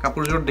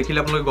কাপোৰযোৰ দেখিলে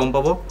আপোনালোকে গম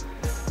পাব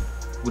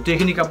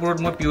গুটেখিনি কাপোৰত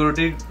মই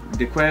পিউৰিটি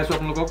দেখুৱাই আছো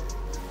আপোনালোকক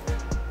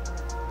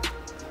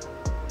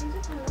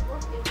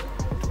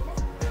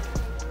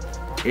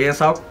এয়া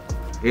চাওক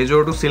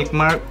এইযোৰটো silk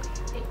mark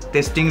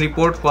testing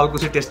report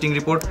কোৱালকুছি testing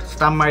report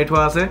stamp মাৰি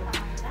থোৱা আছে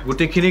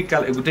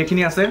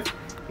গুটেখিনি আছে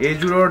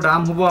এইযোৰৰ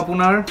দাম হ'ব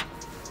আপোনাৰ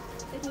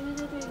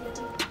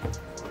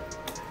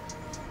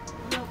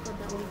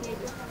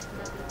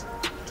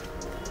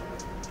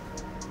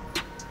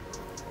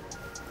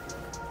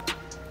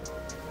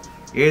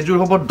এইযোৰ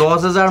হ'ব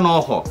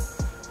 10900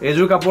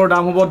 এইযোৰ কাপোৰৰ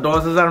দাম হ'ব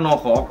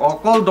 10900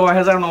 অকল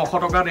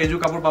 10900 টকাত এইযোৰ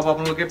কাপোৰ পাব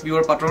আপোনালোকে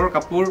পিওৰ পাটৰ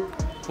কাপোৰ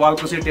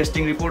কোৱালকুছিৰ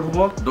টেষ্টিং ৰিপৰ্ট হ'ব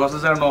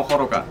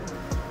 10900 টকা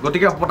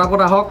গতিকে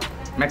পটাপট আহক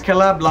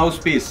মেখেলা ব্লাউজ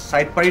পিস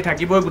সাইড পাৰি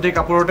থাকিবই গুটেই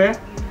কাপোৰতে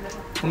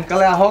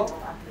সোনকালে আহক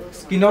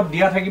স্ক্ৰিনত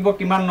দিয়া থাকিব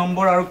কিমান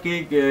নম্বৰ আৰু কি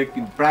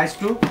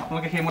প্ৰাইসটো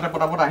আপোনালোকে হেমতে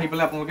পটাপট আহি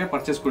পেলাই আপোনালোকে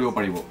পাৰচেজ কৰিব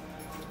পাৰিব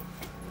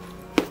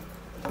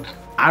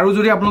আৰু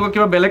যদি আপোনালোকক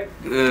কিবা বেলেগ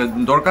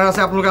দৰকাৰ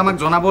আছে আপোনালোকে আমাক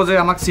জনাব যে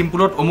আমাক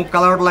সিম্পলত অমুক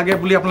কালাৰত লাগে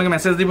বুলি আপোনালোকে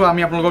মেছেজ দিব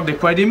আমি আপোনালোকক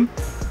দেখুৱাই দিম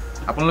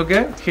আপোনালোকে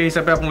সেই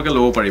হিচাপে আপোনালোকে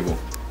লব পাৰিব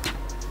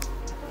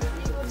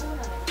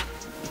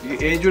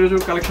এইযোৰ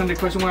কালেকশ্যন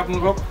দেখুৱাইছো মই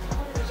আপোনালোকক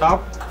চাওক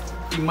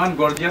কিমান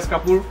গৰ্জিয়াস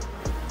কাপোৰ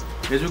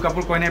এইযোৰ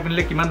কাপোৰ কইনাই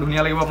পিন্ধিলে কিমান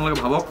ধুনীয়া লাগিব আপোনালোকে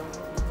ভাবক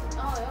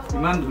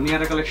ইমান ধুনীয়া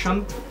এটা কালেকশ্যন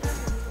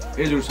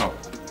এইযোৰ চাওক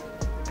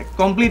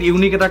কমপ্লিট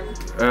ইউনিক এটা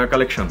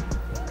কালেকশ্যন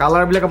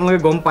কালাৰ বিলাক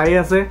আপোনালোকে গম পাই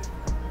আছে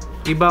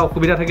কিবা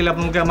অসুবিধা থাকিলে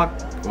আপোনালোকে আমাক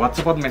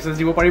হোৱাটছএপত মেছেজ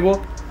দিব পাৰিব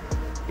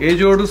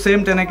এইযোৰটো সেম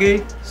তেনেকৈ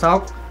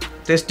চাওক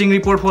টেষ্টিং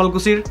ৰিপৰ্ট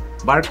কোৱালকুছিৰ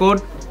বাৰকোড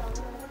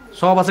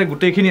সব আছে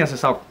গুটেখিনি আছে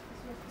চাওক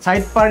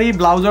সাইড পাৰি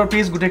ব্লাউজৰ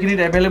piece গুটেখিনিত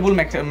available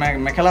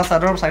mekhela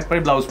chador side পাৰি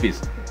ব্লাউজ পিস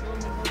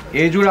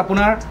এইযোৰ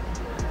আপোনাৰ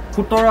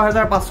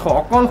 17500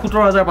 অকল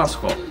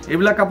 17500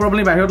 এইবিলাক কাপোৰ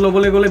আপুনি বাহিৰত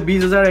লবলৈ গলে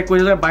 20000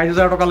 21000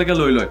 22000 টকা লৈকে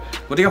লৈ লয়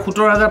গতিকে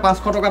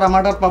 17500 টকাত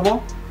আমাৰ তাত পাব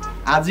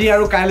আজি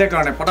আৰু কাইলে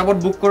কাৰণে পটাপট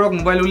বুক কৰক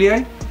মোবাইল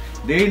উলিয়াই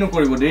দেৰি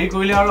নকৰিব দেৰি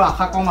কৰিলে আৰু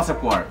আশা কম আছে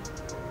পোৱাৰ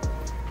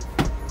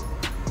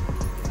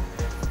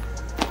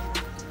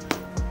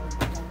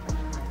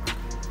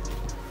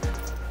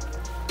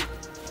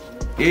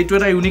এইটো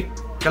এটা ইউনিক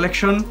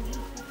কালেকশ্যন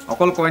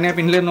অকল কইনাই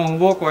পিন্ধিলে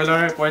নহব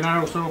কইনাৰ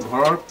ওচৰৰ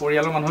ঘৰৰ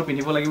পৰিয়ালৰ মানুহে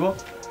পিন্ধিব লাগিব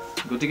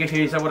গতিকে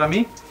সেই হিচাপত আমি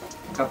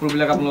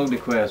কাপোৰবিলাক আপোনালোকক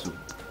দেখুৱাই আছো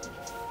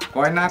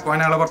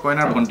কইনাৰ লগত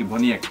কইনাৰ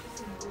ভনীয়েক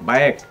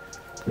বায়েক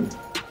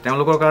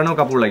তেওঁলোকৰ কাৰণেও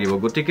কাপোৰ লাগিব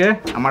গতিকে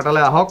আমাৰ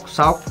তালে আহক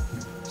চাওক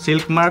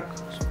সিল্ক মাৰ্ক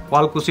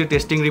কোৱালকুছিৰ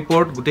টেষ্টিং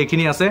ৰিপৰ্ট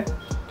গুটেখিনি আছে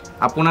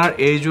আপোনাৰ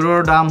এইযোৰৰ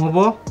দাম হ'ব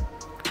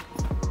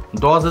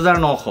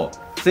 10900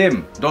 সেম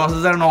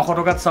 10900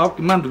 টকাত চাওক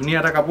কিমান ধুনীয়া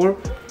এটা কাপোৰ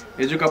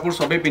এইযোৰ কাপোৰ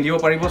সবে পিন্ধিব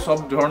পাৰিব সব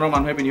ধৰণৰ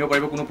মানুহে পিন্ধিব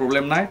পাৰিব কোনো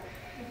প্ৰবলেম নাই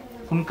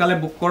সোনকালে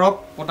বুক কৰক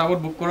পটাপট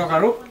বুক কৰক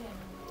আৰু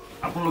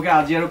আপোনালোকে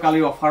আজি আৰু কালি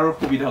অফাৰৰ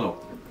সুবিধা লওক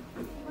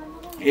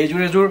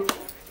এইযোৰ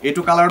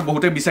এইটো কালাৰত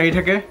বহুতে বিচাৰি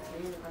থাকে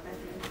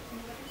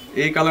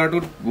এই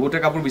কালাৰটোত বহুতে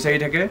কাপোৰ বিচাৰি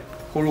থাকে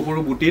সৰু সৰু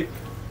বুটিত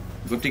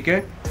গতিকে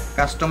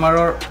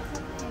কাস্টমাৰৰ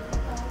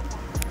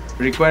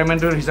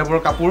ৰিকুৱাৰমেন্টৰ হিচাপৰ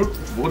কাপোৰ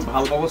বহুত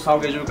ভাল পাব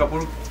চাওক এইযোৰ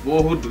কাপোৰ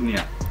বহুত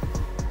ধুনীয়া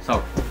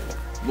চাওক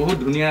বহুত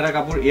ধুনীয়া এটা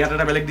কাপোৰ ইয়াত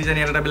এটা বেলেগ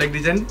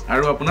ডিজাইন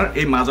আৰু আপোনাৰ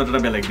এই মাজত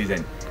এটা বেলেগ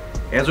ডিজাইন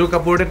এযোৰ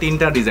কাপোৰতে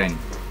তিনটা ডিজাইন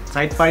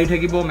সাইড পাৰি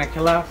থাকিব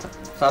মেখেলা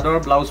চাদৰ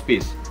ব্লাউজ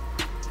পিস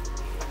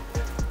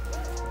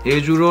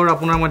এইযোৰৰ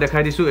আপোনাৰ মই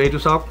দেখাই দিছো এইটো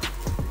চাওক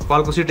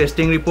কোৱালকুছিৰ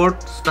টেষ্টিং ৰিপৰ্ট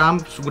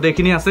ষ্টাম্প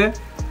গুটেখিনি আছে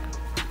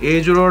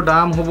এইযোৰৰ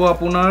দাম হ'ব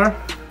আপোনাৰ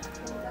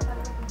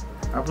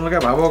আপোনালোকে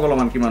ভাবক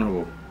অলপমান কিমান হ'ব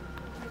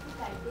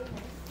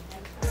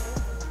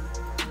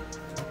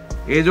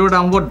এইযোৰ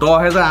দাম হ'ব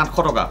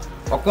 10800 টকা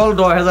অকল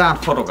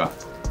 10800 টকা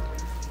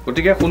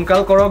গতিকে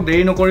সোনকাল কৰক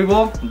দেৰি নকৰিব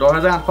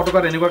 10800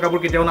 টকাত এনেকুৱা কাপোৰ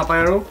কেতিয়াও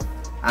নাপায় আৰু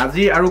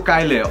আজি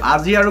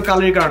আৰু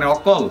কালিৰ কাৰণে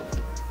অকল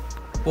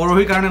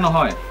পৰহি কাৰণে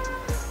নহয়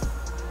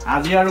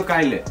আজি আৰু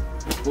কাইলে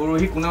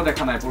পৰহি কোনেও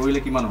দেখা নাই পৰহিলে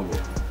কিমান হ'ব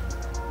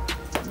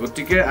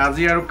গতিকে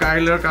আজি আৰু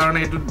কাইলৰ কাৰণে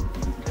এইটো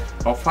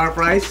অফাৰ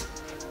প্ৰাইস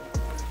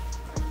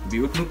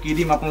বিহুতনো কি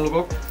দিম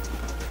আপোনালোকক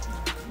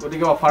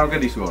গতিকে অফাৰকে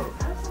দিছো আৰু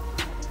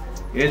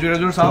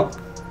এইযোৰ চাওক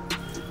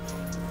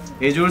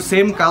এইযোৰ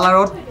সেম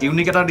কালাৰত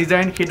ইউনিক এটা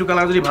ডিজাইন সেইটো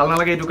কালাৰ যদি ভাল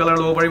নালাগে এইটো কালাৰ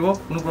ল'ব পাৰিব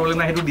কোনো প্ৰবলেম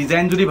নাই সেইটো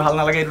ডিজাইন যদি ভাল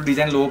নালাগে এইটো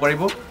ডিজাইন ল'ব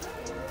পাৰিব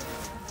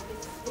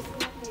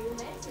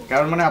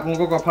কাৰণ মানে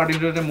আপোনালোকক অফাৰ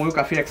দিওঁতে ময়ো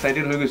কাফি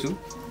এক্সাইটেড হৈ গৈছো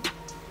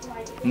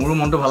মোৰো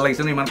মনটো ভাল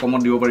লাগিছে ইমান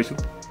কমত দিব পাৰিছো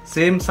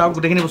সেম চাওক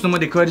গুটেখিনি বস্তু মই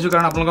দেখুৱাই দিছো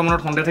কাৰণ আপোনালোকৰ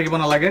মনত সন্দেহ থাকিব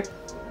নালাগে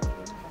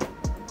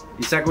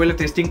ইচ্ছা কৰিলে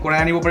টেষ্টিং কৰাই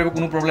আনিব পাৰিব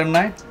কোনো প্ৰবলেম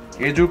নাই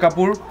এইযোৰ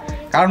কাপোৰ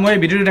কাৰণ মই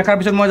ভিডিঅ'টো দেখাৰ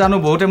পিছত মই জানো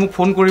বহুতে মোক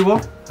ফোন কৰিব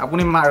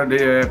আপুনি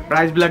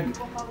প্ৰাইচবিলাক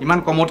ইমান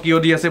কমত কিয়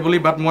দি আছে বুলি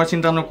বাট মই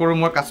চিন্তা নকৰো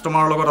মই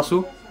কাস্টমাৰৰ লগত আছো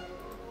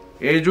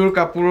এইযোৰ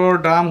কাপোৰৰ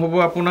দাম হ'ব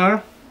আপোনাৰ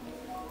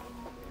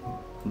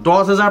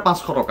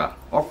 10,500 টকা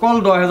অকল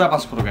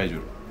 10,500 টকা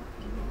এইযোৰ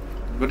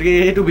গতিকে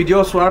এইটো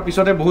ভিডিঅ' চোৱাৰ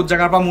পিছতে বহুত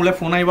জাগাৰ পৰা মোলে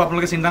ফোন আহিব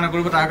আপোনালোকে চিন্তা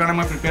নকৰিব তাৰ কাৰণে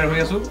মই প্ৰিপেয়াৰ হৈ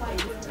আছো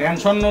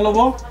টেনচন নল'ব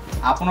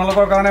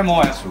আপোনালোকৰ কাৰণে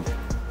মই আছো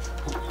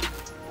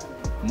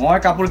মই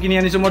কাপোৰ কিনি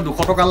আনিছো মই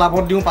 200 টকা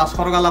লাভত দিওঁ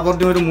 500 টকা লাভত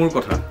দিওঁ এইটো মোৰ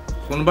কথা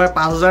কোনোবাই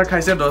 5,000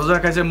 খাইছে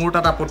 10,000 খাইছে মোৰ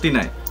তাত আপত্তি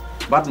নাই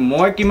বাট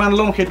মই কিমান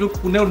লম সেইটো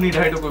কোনেও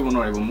নিৰ্ধাৰিত কৰিব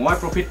নোৱাৰিব মই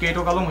প্ৰফিট কেই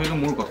টকা লম সেইটো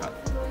মোৰ কথা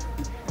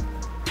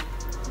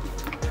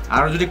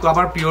আৰু যদি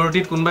কাবাৰ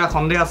পিউৰিটিত কোনোবা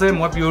সন্দেহ আছে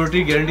মই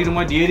পিউৰিটিৰ গ্যাৰান্টিটো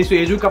মই দিয়ে দিছো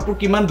এইযোৰ কাপোৰ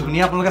কিমান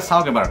ধুনীয়া আপোনালোকে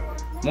চাওক এবাৰ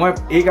মই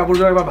এই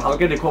কাপোৰযোৰ এবাৰ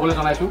ভালকে দেখুৱাবলৈ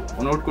জনাইছো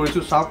অনুৰোধ কৰিছো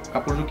চাওক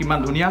কাপোৰযোৰ কিমান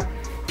ধুনীয়া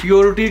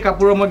পিউৰিটিৰ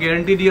কাপোৰৰ মই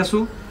গ্যাৰান্টি দি আছো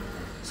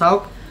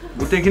চাওক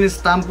গুটেখিনি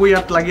ষ্টাম্পো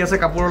ইয়াত লাগি আছে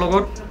কাপোৰৰ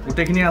লগত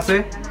গুটেখিনি আছে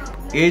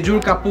এইযোৰ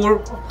কাপোৰ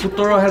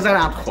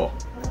 17,800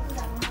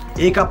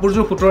 এই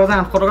কাপোৰযোৰ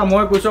 17,800 টকা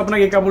মই কৈছো আপোনাক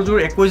এই কাপোৰযোৰ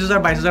 21,000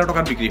 22,000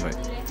 টকাত বিক্ৰী হয়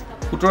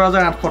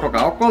 17,800 টকা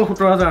অকল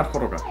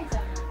 17,800 টকা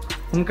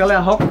সোনকালে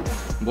আহক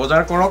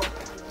বজাৰ কৰক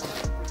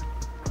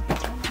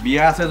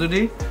বিয়া আছে যদি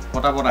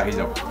পটাপট আহি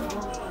যাব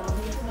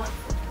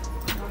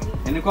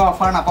এনেকুৱা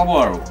অফাৰ নাপাব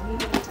আৰু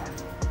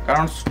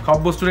কাৰণ সব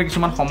বস্তুৰে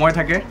কিছুমান সময়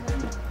থাকে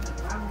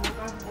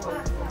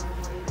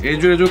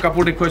এইযোৰ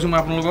কাপোৰ দেখুৱাইছো মই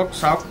আপোনালোকক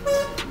চাওক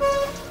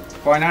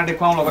কইনাৰ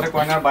দেখুৱাম লগতে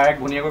কইনাৰ বায়েক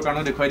ভনিয়েকৰ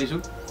কাৰণে দেখুৱাই দিছো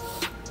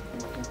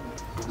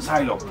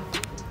চাই লওক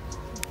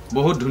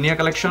বহুত ধুনীয়া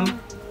কালেকশ্যন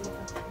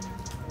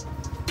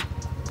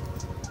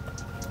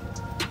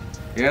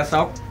এয়া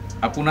চাওক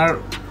আপোনাৰ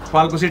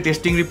শুৱালকুছিৰ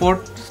টেষ্টিং ৰিপৰ্ট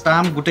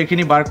ষ্টাম্প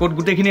গুটেখিনি বাৰকোড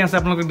গুটেখিনি আছে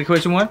আপোনালোকক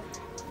দেখুৱাইছো মই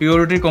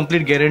পিউৰিটিৰ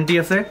কমপ্লিট গ্যাৰান্টি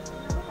আছে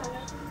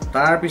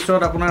তাৰ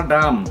পিছত আপোনাৰ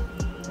দাম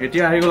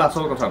এতিয়া আহি গ'ল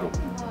আসল কথাটো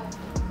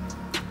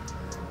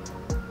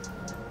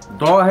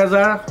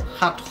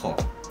 10,700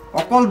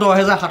 অকল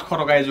 10,700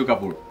 টকা এইযোৰ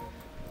কাপোৰ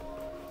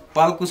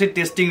শুৱালকুছিৰ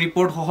টেষ্টিং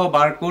ৰিপৰ্ট সহ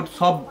বাৰকোড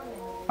সব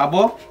পাব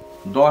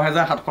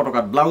 10,700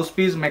 টকাত blouse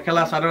piece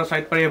mekhela chador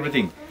সাইড-পাৰ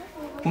everything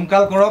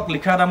সোনকাল কৰক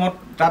লিখা দামত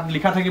তাত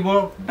লিখা থাকিব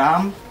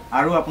দাম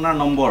আৰু আপোনাৰ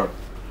নম্বৰ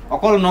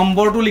অকল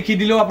নম্বৰটো লিখি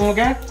দিলেও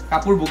আপোনালোকে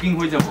কাপোৰ বুকিং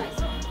হৈ যাব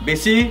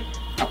বেছি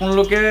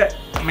আপোনালোকে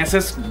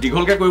মেছেজ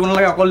দীঘলকে কৰিব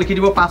নালাগে অকল লিখি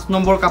দিব 5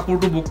 নম্বৰ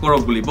কাপোৰটো বুক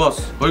কৰক বুলি বস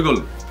হৈ গ'ল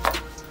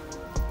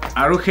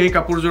আৰু সেই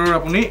কাপোৰজোৰৰ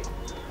আপুনি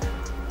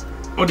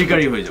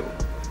অধিকাৰী হৈ যাব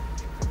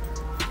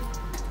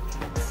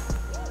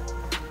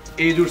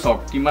এইযোৰ সব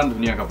কিমান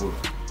ধুনীয়া কাপোৰ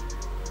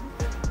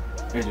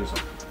এইযোৰ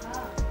সব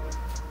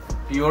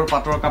পিওৰ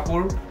পাটৰ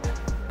কাপোৰ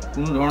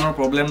কোনো ধৰণৰ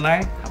প্ৰবলেম নাই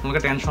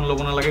আপোনালোকে টেনচন ল'ব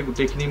নালাগে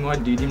গুটেখিনি মই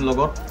দি দিম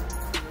লগত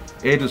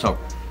এইটো সব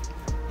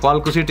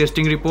শুৱালকুছিৰ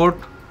টেষ্টিং ৰিপৰ্ট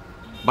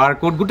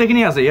বাৰকোড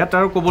গুটেখিনি আছে ইয়াত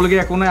আৰু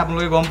ক'বলগীয়া একো নাই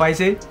আপোনালোকে গম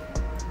পাইছে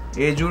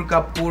এইযোৰ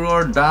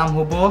কাপোৰৰ দাম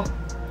হ'ব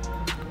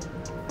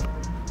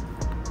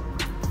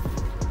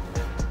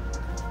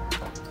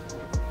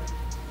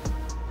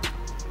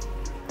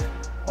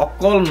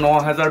অকল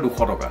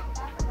 9,200 টকা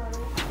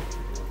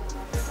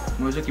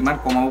মই যে কিমান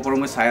কমাব পাৰো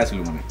মই চাই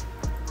আছিলো মানে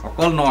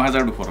অকল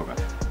 9,200 টকা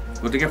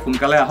গতিকে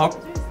সোনকালে আহক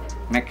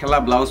মেখেলা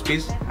ব্লাউজ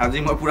পিস আজি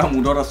মই পুৰা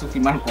মুডত আছো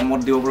কিমান কমত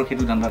দিব পাৰো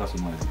সেইটো জানাত আছো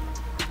মই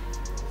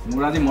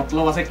মোৰ আজি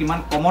মতলব আছে কিমান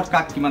কমত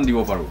কাক কিমান দিব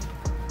পাৰো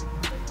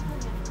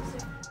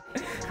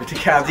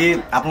গতিকে আজি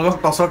আপোনালোকক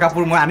টছৰ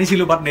কাপোৰ মই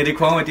আনিছিলো বাট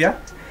নেদেখুৱাও এতিয়া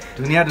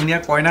ধুনীয়া ধুনীয়া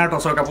কইনাৰ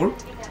টছৰ কাপোৰ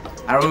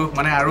আৰু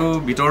মানে আৰু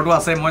ভিতৰটো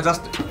আছে মই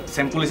জাস্ট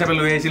স্যাম্পল হিচাপে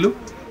লৈ আহিছিলো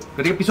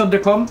গতিকে পিছত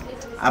দেখুৱাম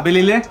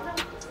আবেলিলে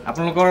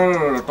আপোনালোকৰ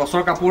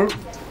টছৰ কাপোৰ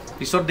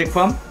পিছত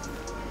দেখুৱাম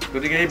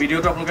গতিকে এই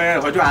ভিডিঅটো আপোনালোকে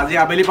হয়তো আজি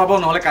আবেলি পাব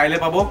নহলে কাইলে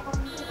পাব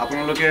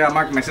আপোনালোকে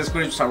আমাক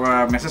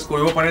মেছেজ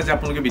কৰিব পাৰে যে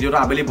আপোনালোকে ভিডিঅটো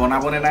আবেলি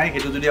বনাবনে নাই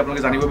হেতু যদি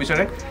আপোনালোকে জানিব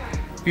বিচাৰে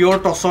pure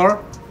টছৰ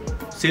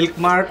silk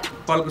mark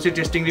Sualkuchi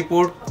testing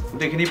report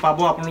গুটেখিনি পাব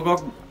আপোনালোকক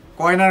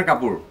কইনাৰ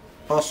কাপোৰ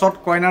টছত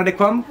কইনাৰ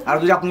দেখুৱাম আৰু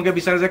যদি আপোনালোকে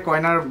বিচাৰে যে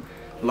কইনাৰ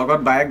লগত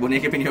বায়েক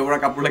ভনিয়েকে পিন্ধিব পৰা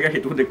কাপোৰ লাগে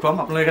হেতু দেখুৱাম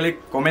আপোনালোকে খালি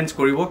কমেন্টছ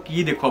কৰিব কি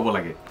দেখুৱাব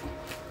লাগে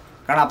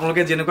কাৰণ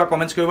আপোনালোকে যেনেকুৱা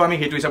কমেন্টছ কৰিব আমি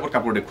হেতু হিচাপত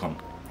কাপোৰ দেখুৱাম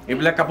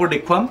এইবিলাক কাপোৰ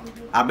দেখুৱাম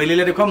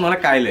আবেলিলে দেখুৱাম নহলে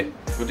কাইলে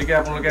গতিকে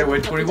আপোনালোকে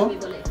ওয়েট কৰিব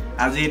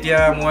আজি এতিয়া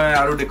মই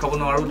আৰু দেখুৱাব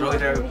নোৱাৰো ধৰক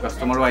এটা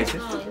কাস্টমাৰো আহিছে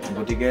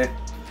গতিকে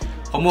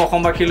সমূহ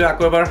অসমবাসীলৈ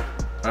আকৌ এবাৰ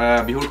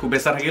বিহুৰ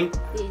শুভেচ্ছা থাকিল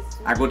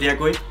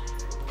আগতীয়াকৈ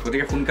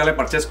গতিকে সোনকালে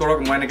পাৰচেজ কৰক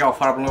মই এনেকৈ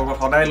অফাৰ আপোনালোকক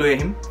সদায় লৈ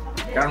আহিম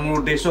কাৰণ মোৰ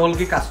উদ্দেশ্য হ'ল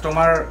কি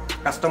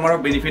কাস্টমাৰক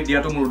বেনিফিট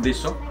দিয়াটো মোৰ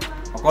উদ্দেশ্য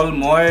অকল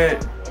মই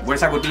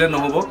পইচা গতিলে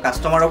নহ'ব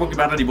কাস্টমাৰকো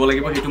কিবা এটা দিব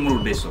লাগিব সেইটো মোৰ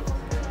উদ্দেশ্য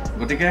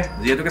গতিকে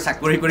যেহেতুকে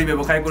চাকৰি কৰি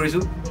ব্যৱসায়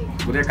কৰিছোঁ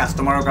গতিকে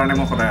কাস্টমাৰৰ কাৰণে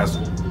মই সদায়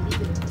আছোঁ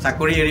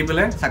চাকৰি এৰি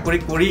পেলাই চাকৰি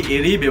কৰি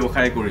এৰি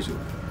ব্যৱসায় কৰিছোঁ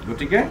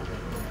গতিকে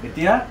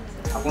এতিয়া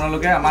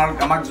আপোনালোকে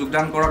আমাক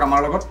যোগদান কৰক আমাৰ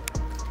লগত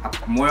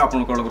মই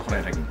আপোনালোকৰ লগত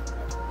সদায় থাকিম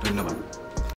ধন্যবাদ